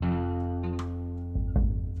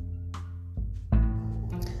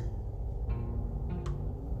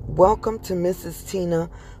Welcome to Mrs. Tina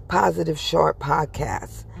Positive Short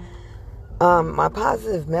Podcast. My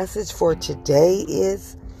positive message for today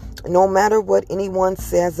is no matter what anyone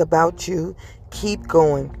says about you, keep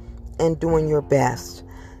going and doing your best.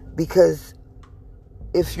 Because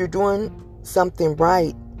if you're doing something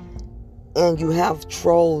right and you have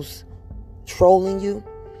trolls trolling you,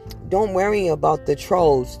 don't worry about the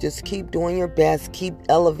trolls. Just keep doing your best. Keep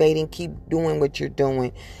elevating. Keep doing what you're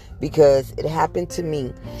doing. Because it happened to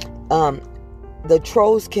me. The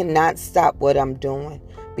trolls cannot stop what I'm doing.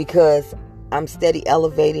 Because I'm steady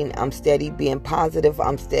elevating. I'm steady being positive.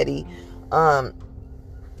 I'm steady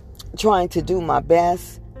trying to do my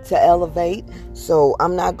best to elevate. So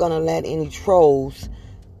I'm not going to let any trolls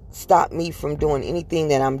stop me from doing anything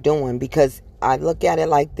that I'm doing. Because I look at it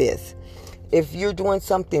like this. If you're doing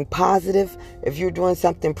something positive, if you're doing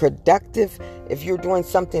something productive, if you're doing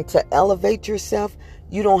something to elevate yourself,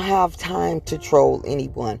 you don't have time to troll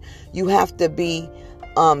anyone. You have to be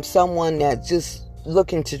someone that's just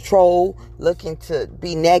looking to troll, looking to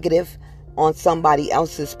be negative on somebody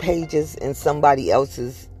else's pages and somebody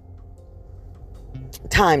else's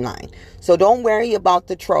timeline. So don't worry about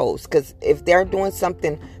the trolls, because if they're doing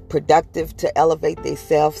something productive to elevate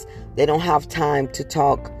themselves, they don't have time to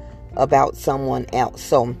talk about someone else.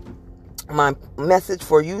 So my message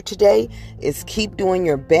for you today is keep doing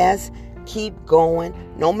your best. Keep going,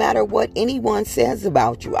 no matter what anyone says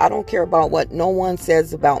about you. I don't care about what no one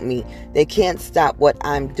says about me. They can't stop what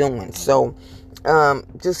I'm doing. So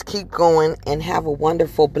just keep going and have a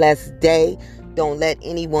wonderful, blessed day. Don't let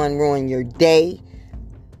anyone ruin your day.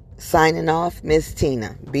 Signing off, Miss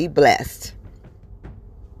Tina. Be blessed.